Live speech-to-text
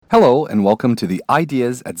Hello and welcome to the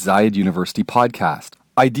Ideas at Zayed University podcast.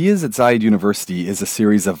 Ideas at Zayed University is a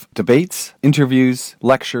series of debates, interviews,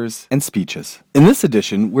 lectures, and speeches. In this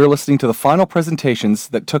edition, we're listening to the final presentations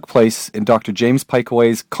that took place in Dr. James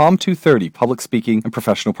Pikeway's COM 230 Public Speaking and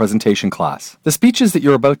Professional Presentation class. The speeches that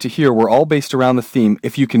you're about to hear were all based around the theme,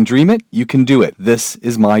 if you can dream it, you can do it. This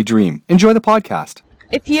is my dream. Enjoy the podcast.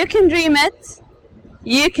 If you can dream it,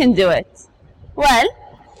 you can do it. Well,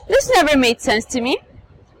 this never made sense to me.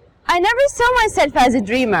 I never saw myself as a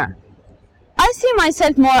dreamer. I see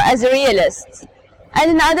myself more as a realist.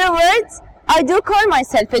 And in other words, I do call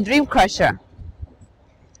myself a dream crusher.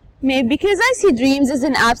 Maybe because I see dreams as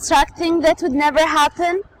an abstract thing that would never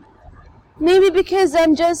happen. Maybe because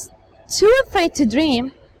I'm just too afraid to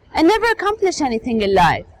dream and never accomplish anything in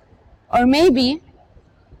life. Or maybe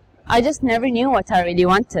I just never knew what I really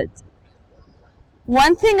wanted.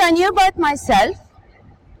 One thing I knew about myself,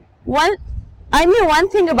 one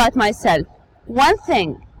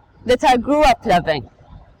thing that I grew up loving,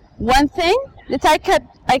 one thing that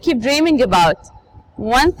I keep dreaming about,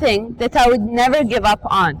 one thing that I would never give up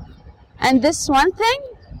on. And this one thing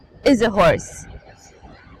is a horse.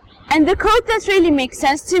 And the quote that really makes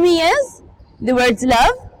sense to me is, the words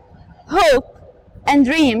love, hope, and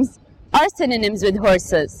dreams are synonyms with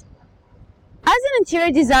horses. As an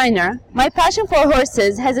interior designer, my passion for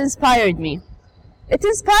horses has inspired me. It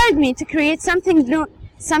inspired me to create something new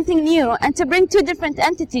and to bring two different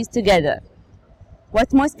entities together.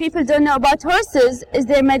 What most people don't know about horses is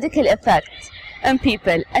their medical effects on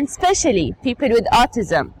people, and especially people with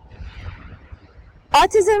autism.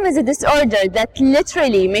 Autism is a disorder that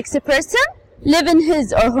literally makes a person live in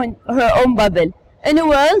his or her own bubble, in a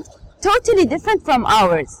world totally different from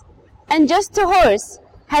ours. And just a horse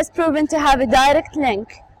has proven to have a direct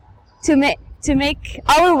link to make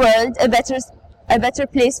our world a better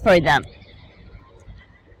place for them.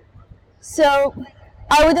 So,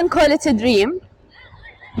 I wouldn't call it a dream,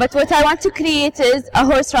 but what I want to create is a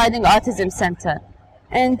horse riding autism center.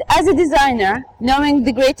 And as a designer, knowing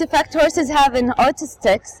the great effect horses have in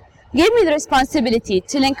autistics gave me the responsibility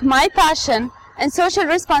to link my passion and social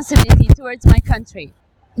responsibility towards my country,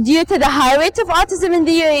 due to the high rate of autism in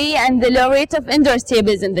the UAE and the low rate of indoor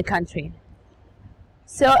stables in the country.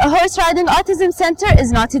 So a horse riding autism center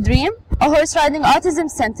is not a dream. A horse riding autism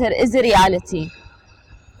center is a reality.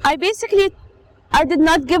 I did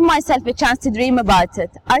not give myself a chance to dream about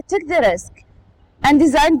it. I took the risk and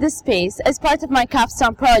designed this space as part of my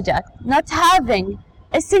capstone project, not having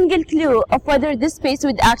a single clue of whether this space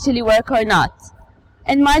would actually work or not.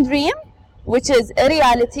 And my dream, which is a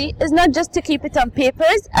reality, is not just to keep it on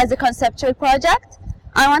papers as a conceptual project.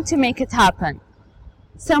 I want to make it happen.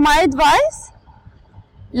 So my advice,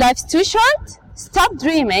 life's too short, stop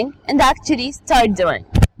dreaming and actually start doing.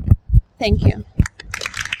 Thank you.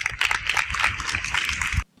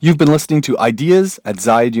 You've been listening to Ideas at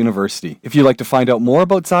Zayed University. If you'd like to find out more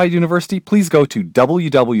about Zayed University, please go to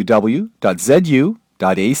www.zu.ac.ae.